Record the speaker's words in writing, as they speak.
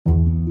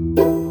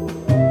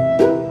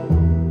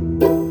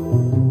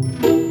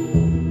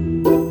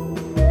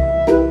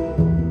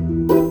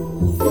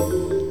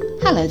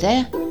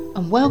there,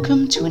 and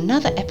welcome to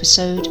another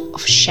episode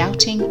of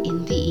Shouting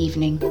in the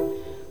Evening,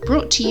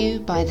 brought to you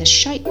by the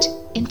Shite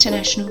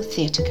International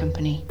Theatre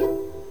Company.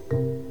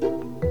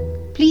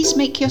 Please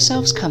make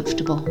yourselves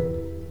comfortable.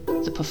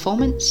 The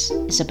performance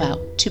is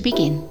about to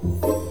begin.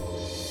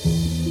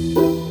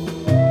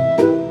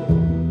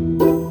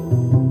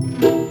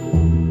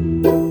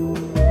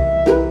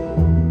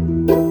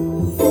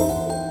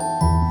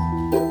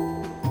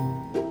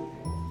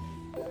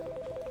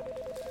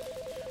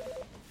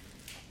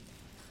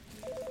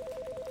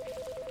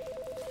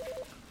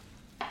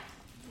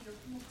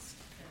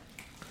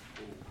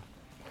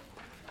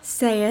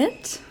 Say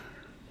it.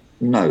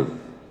 No.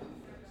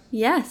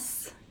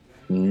 Yes.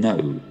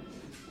 No.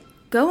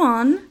 Go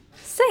on.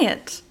 Say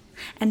it.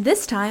 And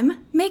this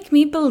time, make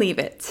me believe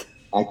it.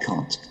 I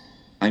can't.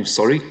 I'm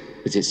sorry,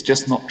 but it's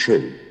just not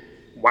true.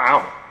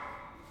 Wow.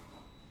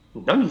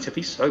 No need to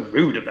be so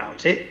rude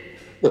about it.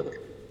 Look,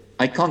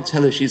 I can't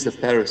tell her she's the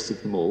fairest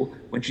of them all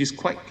when she's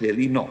quite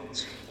clearly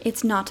not.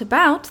 It's not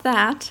about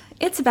that.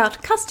 It's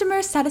about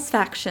customer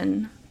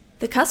satisfaction.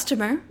 The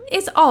customer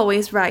is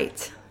always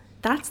right.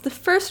 That's the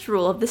first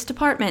rule of this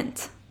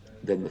department.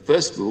 Then the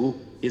first rule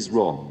is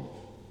wrong.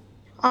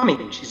 I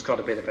mean, she's got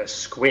a bit of a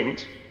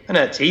squint, and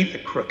her teeth are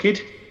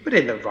crooked, but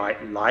in the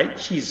right light,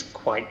 she's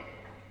quite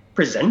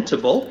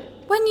presentable.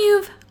 When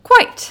you've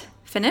quite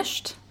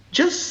finished.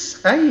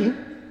 Just saying.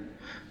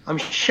 I'm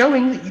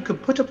showing that you can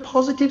put a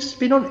positive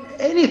spin on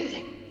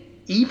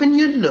anything, even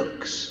your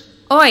looks.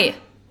 Oi!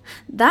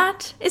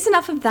 That is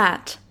enough of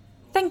that.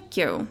 Thank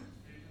you.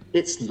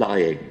 It's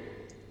lying.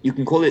 You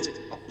can call it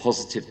a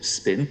positive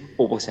spin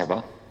or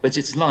whatever, but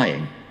it's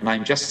lying, and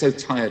I'm just so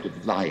tired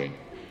of lying.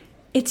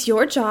 It's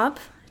your job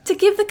to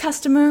give the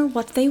customer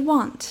what they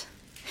want.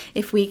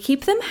 If we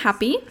keep them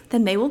happy,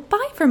 then they will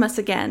buy from us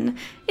again.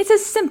 It's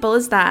as simple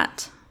as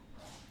that.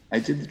 I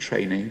did the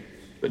training,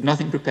 but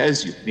nothing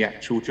prepares you for the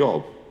actual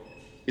job.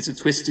 It's a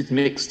twisted,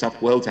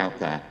 mixed-up world out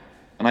there,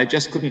 and I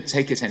just couldn't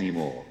take it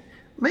anymore.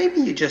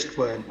 Maybe you just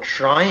weren't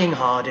trying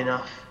hard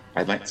enough.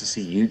 I'd like to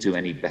see you do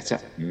any better,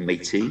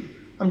 matey.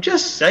 I'm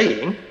just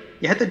saying,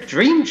 you had the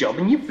dream job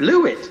and you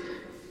blew it.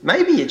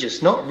 Maybe you're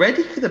just not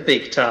ready for the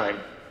big time.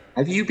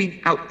 Have you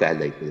been out there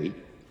lately?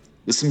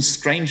 There's some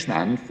strange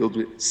land filled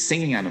with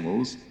singing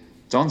animals,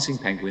 dancing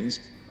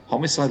penguins,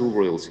 homicidal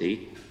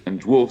royalty,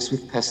 and dwarfs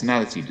with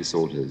personality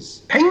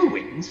disorders.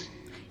 Penguins?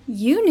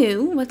 You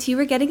knew what you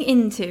were getting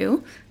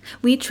into.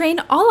 We train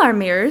all our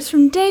mirrors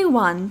from day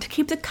one to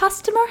keep the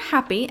customer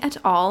happy at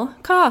all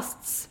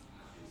costs.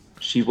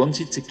 She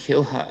wanted to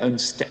kill her own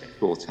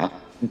stepdaughter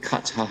and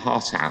cut her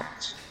heart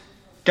out.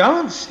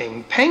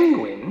 Dancing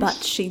penguins?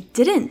 But she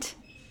didn't,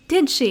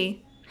 did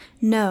she?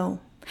 No.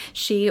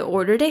 She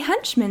ordered a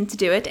henchman to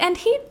do it, and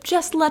he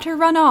just let her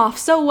run off,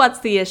 so what's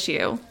the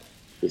issue?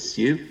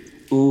 Issue?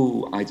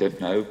 Ooh, I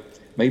don't know.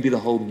 Maybe the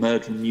whole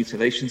murder and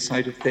mutilation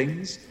side of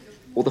things?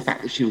 Or the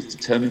fact that she was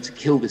determined to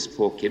kill this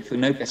poor kid for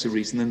no better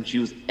reason than she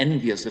was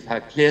envious of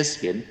her clear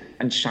skin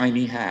and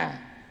shiny hair.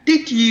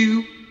 Did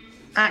you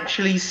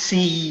actually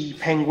see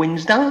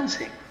penguins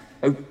dancing?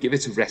 Oh, give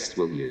it a rest,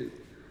 will you?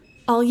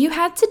 All you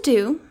had to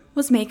do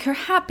was make her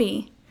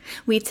happy.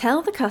 We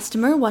tell the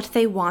customer what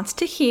they want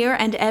to hear,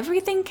 and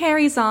everything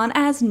carries on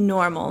as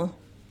normal.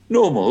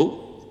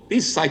 Normal?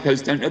 These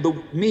psychos don't know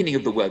the meaning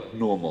of the word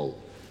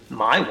normal.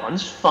 My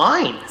one's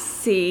fine.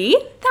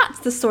 See? That's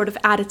the sort of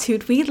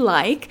attitude we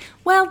like.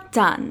 Well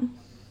done.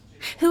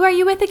 Who are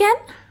you with again?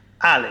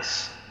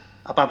 Alice,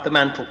 above the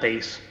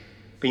mantelpiece.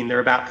 Been there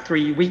about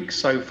 3 weeks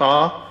so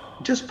far.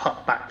 Just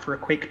popped back for a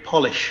quick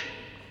polish.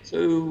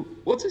 So,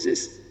 what does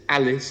this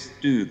Alice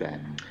do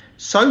then?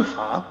 So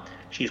far,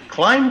 she's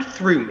climbed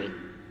through me,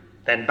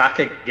 then back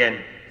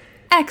again.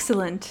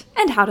 Excellent.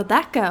 And how did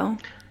that go?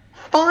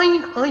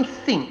 Fine, I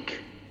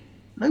think.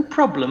 No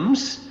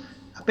problems.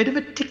 A bit of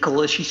a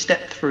tickle as she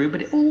stepped through,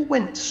 but it all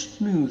went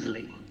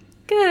smoothly.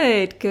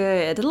 Good,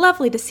 good.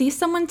 Lovely to see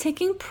someone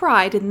taking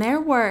pride in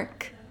their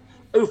work.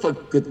 Oh, for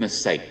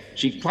goodness sake,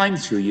 she climbed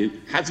through you,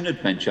 had an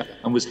adventure,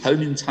 and was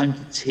home in time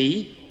for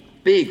tea?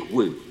 Big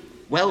whoop.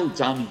 Well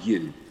done,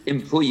 you.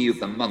 Employee of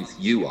the month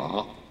you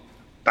are.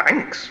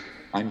 Thanks.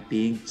 I'm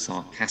being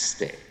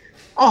sarcastic.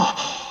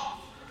 Oh,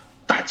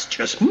 that's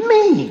just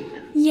mean.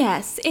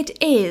 Yes, it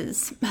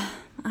is.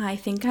 I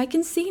think I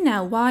can see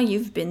now why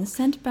you've been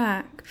sent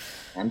back.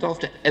 And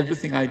after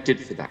everything I did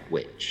for that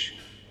witch.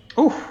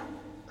 Oh,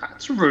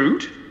 that's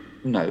rude.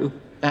 No,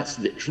 that's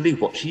literally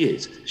what she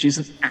is. She's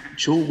an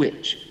actual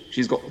witch.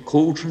 She's got the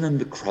cauldron and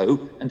the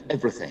crow and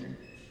everything.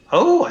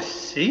 Oh, I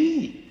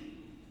see.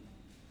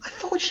 I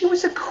thought she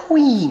was a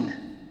queen.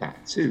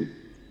 That too.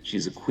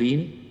 She's a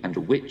queen and a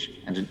witch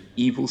and an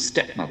evil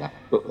stepmother.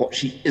 But what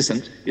she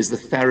isn't is the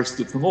fairest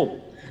of them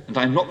all. And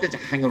I'm not going to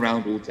hang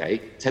around all day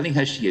telling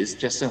her she is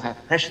just so her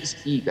precious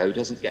ego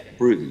doesn't get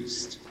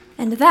bruised.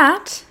 And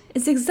that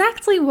is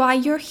exactly why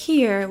you're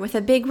here with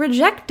a big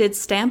rejected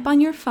stamp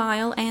on your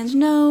file and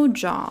no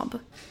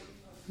job.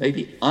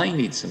 Maybe I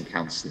need some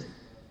counselling.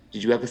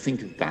 Did you ever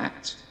think of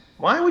that?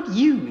 Why would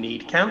you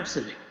need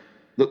counselling?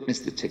 Look,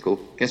 Mr. Tickle,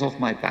 get off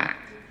my back.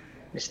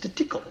 Mr.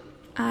 Tickle?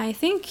 I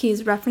think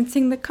he's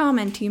referencing the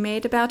comment you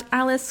made about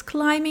Alice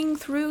climbing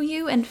through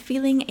you and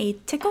feeling a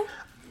tickle.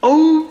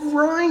 Oh,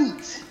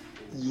 right.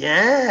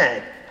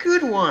 Yeah,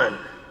 good one.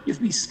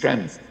 Give me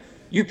strength.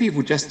 You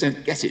people just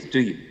don't get it, do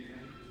you?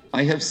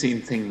 I have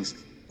seen things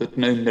that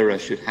no mirror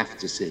should have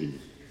to see.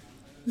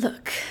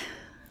 Look,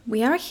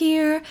 we are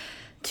here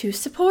to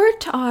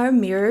support our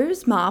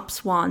mirrors,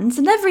 mops, wands,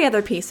 and every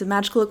other piece of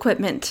magical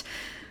equipment.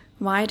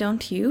 Why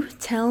don't you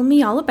tell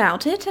me all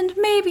about it, and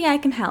maybe I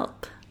can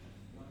help?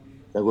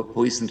 There were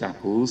poisoned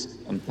apples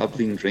and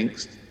bubbling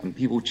drinks and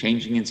people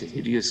changing into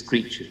hideous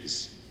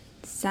creatures.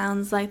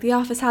 Sounds like the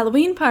office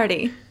Halloween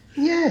party.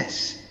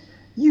 Yes,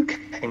 you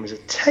came as a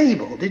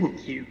table, didn't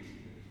you?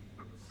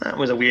 That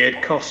was a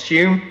weird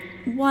costume.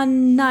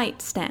 One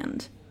night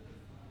stand.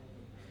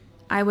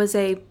 I was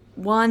a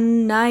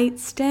one night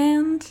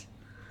stand?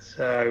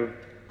 So,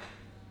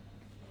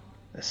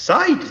 a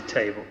side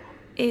table.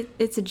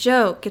 It's a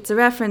joke. It's a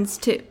reference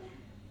to...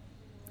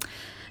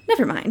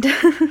 Never mind.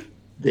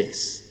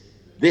 This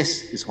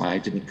is why I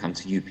didn't come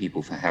to you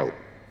people for help.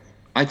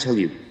 I tell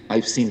you,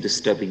 I've seen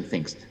disturbing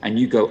things, and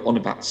you go on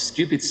about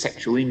stupid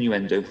sexual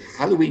innuendo,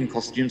 Halloween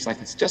costumes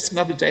like it's just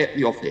another day at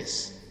the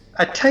office.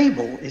 A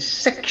table is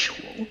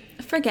sexual.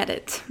 Forget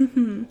it.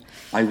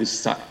 I was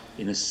stuck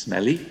in a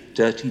smelly,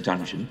 dirty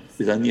dungeon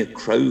with only a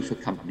crow for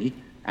company,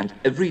 and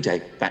every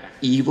day that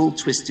evil,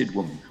 twisted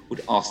woman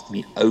would ask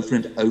me over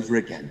and over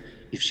again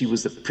if she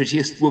was the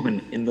prettiest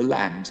woman in the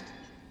land,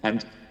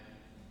 and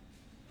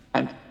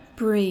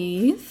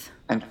Breathe.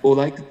 And all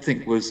I could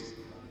think was,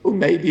 well,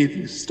 maybe if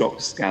you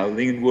stopped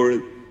scowling and wore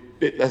a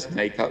bit less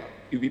makeup,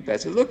 you'd be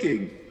better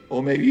looking.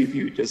 Or maybe if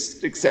you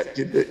just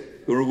accepted that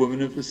you're a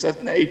woman of a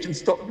certain age and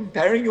stopped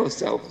comparing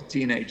yourself to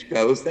teenage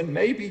girls, then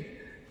maybe,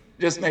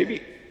 just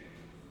maybe...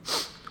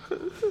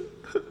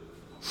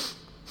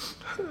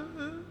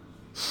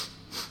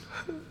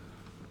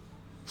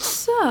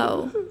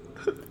 So,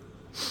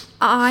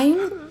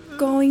 I'm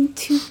going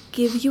to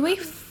give you a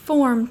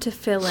form to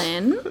fill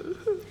in.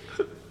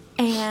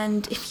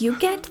 And if you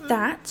get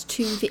that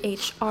to the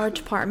HR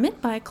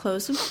department by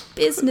close of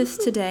business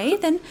today,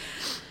 then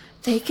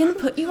they can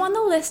put you on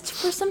the list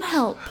for some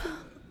help.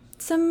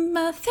 Some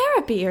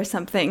therapy or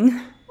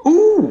something.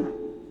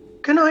 Ooh,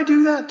 can I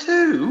do that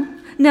too?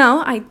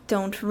 No, I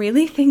don't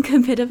really think a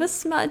bit of a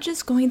smudge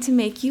is going to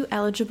make you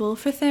eligible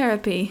for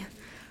therapy.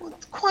 Well,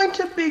 it's quite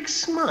a big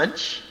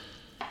smudge.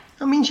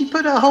 I mean, she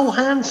put her whole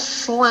hand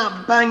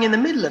slap bang in the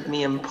middle of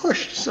me and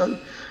pushed, so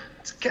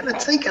it's gonna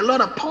take a lot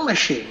of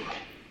polishing.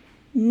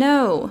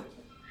 No.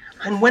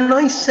 And when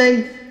I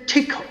say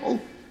tickle,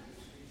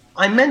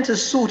 I meant a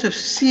sort of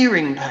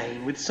searing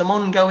pain with some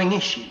ongoing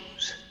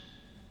issues.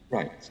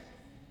 Right.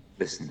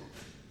 Listen.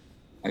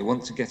 I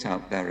want to get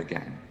out there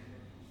again.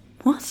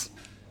 What?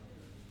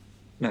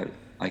 No,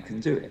 I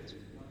can do it.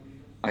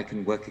 I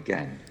can work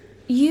again.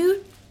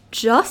 You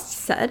just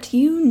said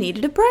you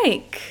needed a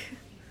break.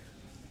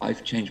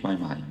 I've changed my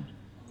mind.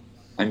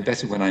 I'm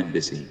better when I'm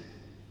busy.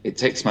 It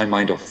takes my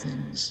mind off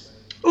things.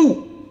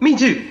 Ooh, me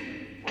too.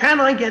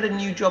 Can I get a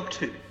new job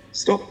too?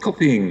 Stop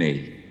copying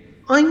me.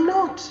 I'm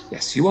not.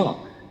 Yes, you are.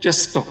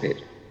 Just stop it.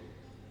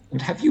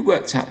 And have you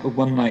worked out the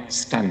one-night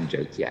stand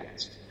joke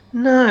yet?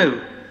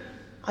 No.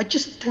 I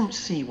just don't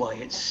see why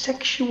it's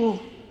sexual.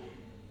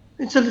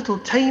 It's a little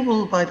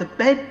table by the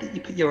bed that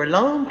you put your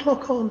alarm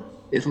clock on.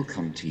 It'll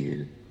come to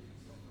you.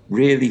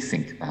 Really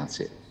think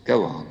about it.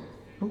 Go on.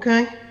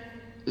 Okay.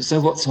 So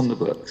what's on the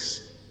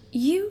books?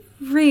 You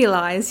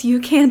realize you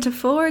can't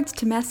afford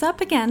to mess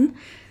up again.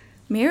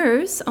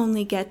 Mirrors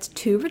only get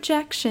 2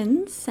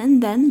 rejections,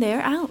 and then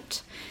they're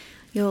out.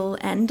 You'll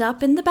end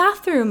up in the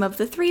bathroom of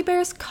the Three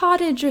Bears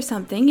cottage or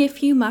something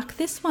if you muck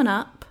this one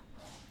up.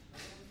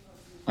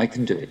 I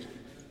can do it.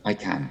 I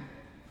can.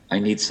 I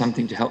need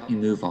something to help me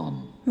move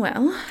on.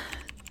 Well,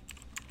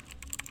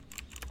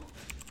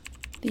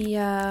 the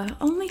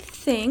only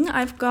thing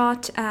I've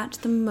got at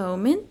the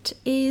moment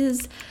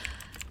is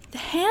the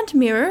hand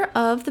mirror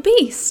of the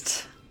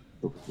beast.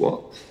 The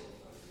what?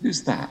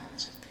 Who's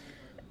that?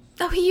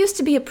 Oh, he used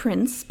to be a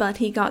prince, but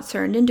he got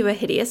turned into a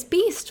hideous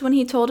beast when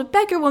he told a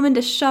beggar woman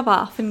to shove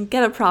off and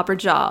get a proper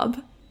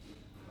job.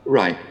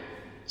 Right.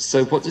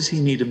 So what does he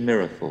need a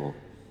mirror for?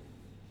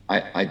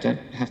 I don't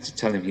have to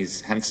tell him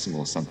he's handsome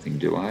or something,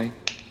 do I?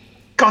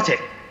 Got it.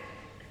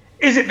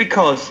 Is it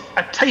because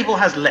a table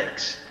has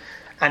legs,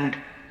 and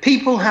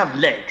people have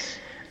legs,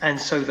 and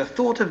so the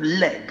thought of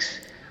legs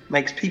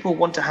makes people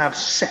want to have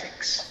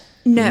sex?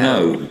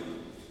 No.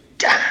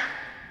 Damn.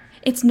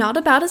 It's not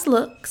about his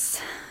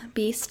looks.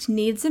 Beast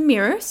needs a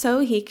mirror so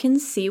he can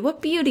see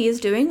what Beauty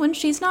is doing when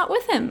she's not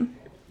with him.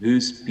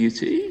 Who's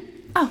Beauty?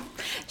 Oh,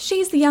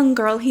 she's the young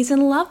girl he's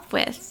in love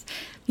with.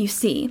 You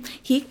see,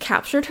 he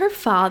captured her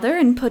father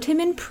and put him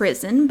in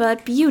prison,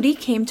 but Beauty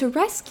came to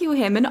rescue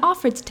him and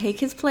offered to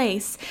take his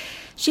place.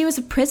 She was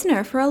a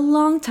prisoner for a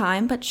long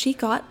time, but she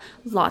got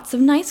lots of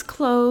nice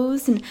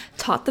clothes and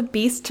taught the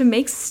beast to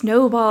make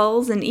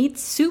snowballs and eat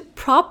soup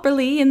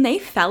properly, and they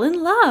fell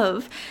in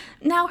love.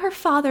 Now her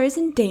father is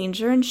in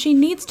danger and she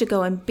needs to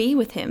go and be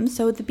with him,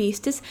 so the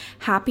beast is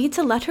happy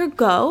to let her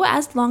go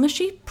as long as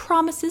she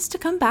promises to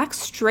come back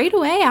straight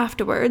away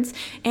afterwards,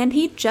 and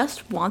he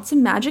just wants a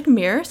magic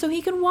mirror so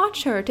he can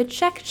watch her to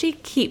check she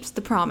keeps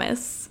the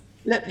promise.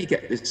 Let me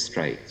get this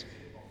straight.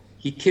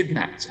 He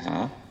kidnapped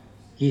her,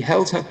 he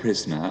held her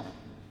prisoner,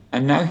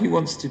 and now he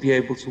wants to be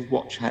able to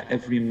watch her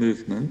every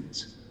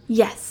movement?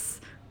 Yes.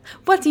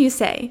 What do you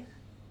say?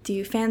 Do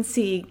you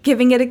fancy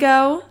giving it a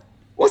go?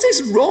 What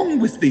is wrong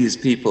with these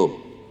people?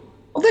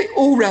 Are they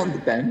all round the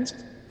bend?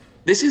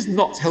 This is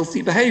not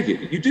healthy behaviour.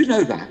 You do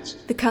know that.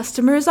 The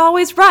customer is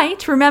always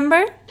right,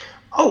 remember?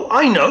 Oh,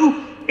 I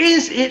know.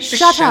 Is it...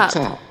 Shut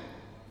up.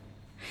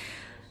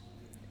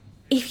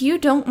 If you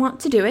don't want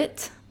to do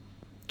it,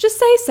 just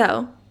say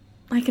so.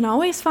 I can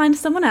always find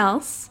someone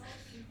else.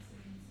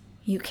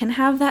 You can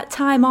have that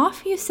time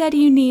off you said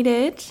you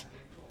needed.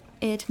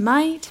 It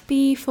might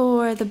be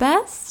for the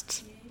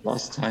best.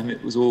 Last time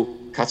it was all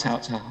cut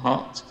out her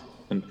heart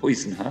and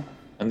poison her,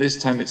 and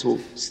this time it's all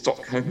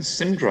Stockholm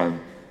Syndrome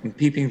and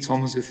peeping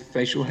Toms with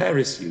facial hair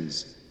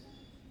issues.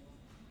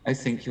 I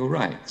think you're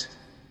right.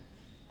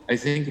 I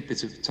think a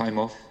bit of time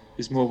off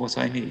is more what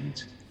I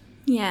need.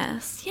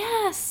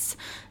 Yes.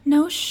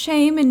 No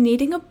shame in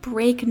needing a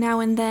break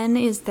now and then,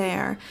 is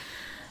there?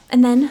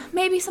 And then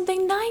maybe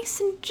something nice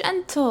and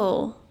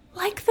gentle,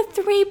 like the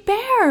 3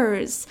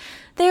 bears.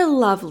 They're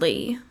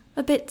lovely.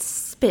 A bit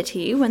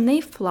spitty when they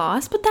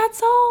floss, but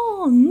that's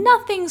all.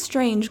 Nothing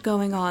strange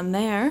going on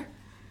there.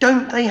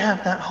 Don't they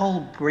have that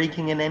whole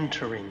breaking and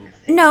entering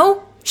thing?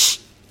 No! Shh!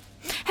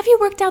 Have you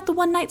worked out the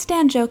one-night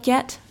stand joke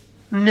yet?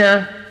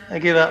 No, I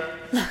give up.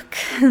 Look,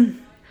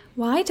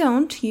 why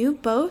don't you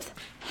both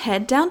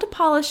head down to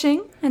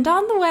polishing, and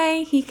on the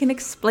way he can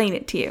explain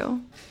it to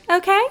you.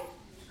 Okay?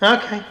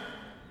 Okay.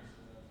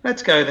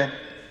 Let's go then.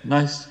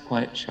 Nice,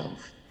 quiet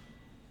shelf.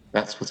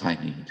 That's what I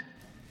need.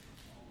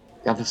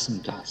 Gather some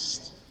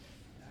dust.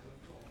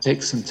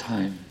 Take some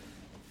time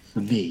for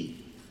me.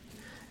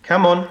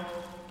 Come on.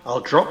 I'll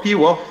drop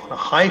you off on a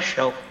high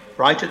shelf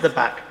right at the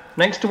back,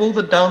 next to all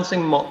the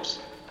dancing mops.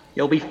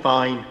 You'll be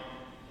fine.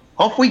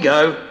 Off we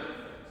go.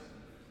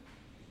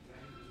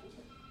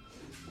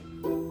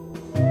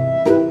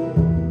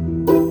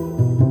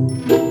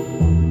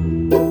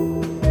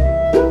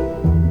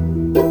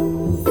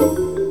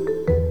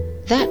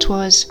 That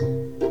was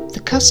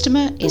The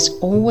Customer is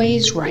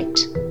Always Right,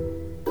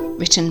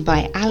 written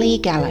by Ali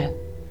Galler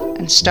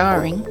and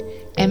starring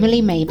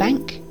Emily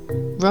Maybank,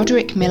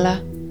 Roderick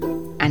Miller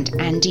and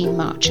Andy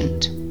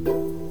Marchant.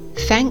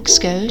 Thanks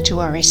go to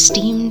our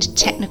esteemed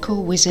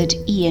technical wizard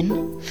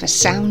Ian for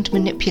sound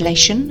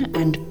manipulation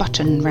and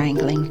button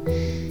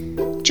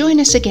wrangling. Join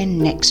us again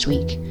next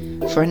week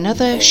for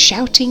another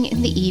Shouting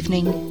in the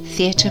Evening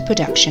theatre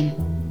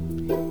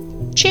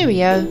production.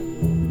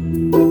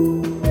 Cheerio!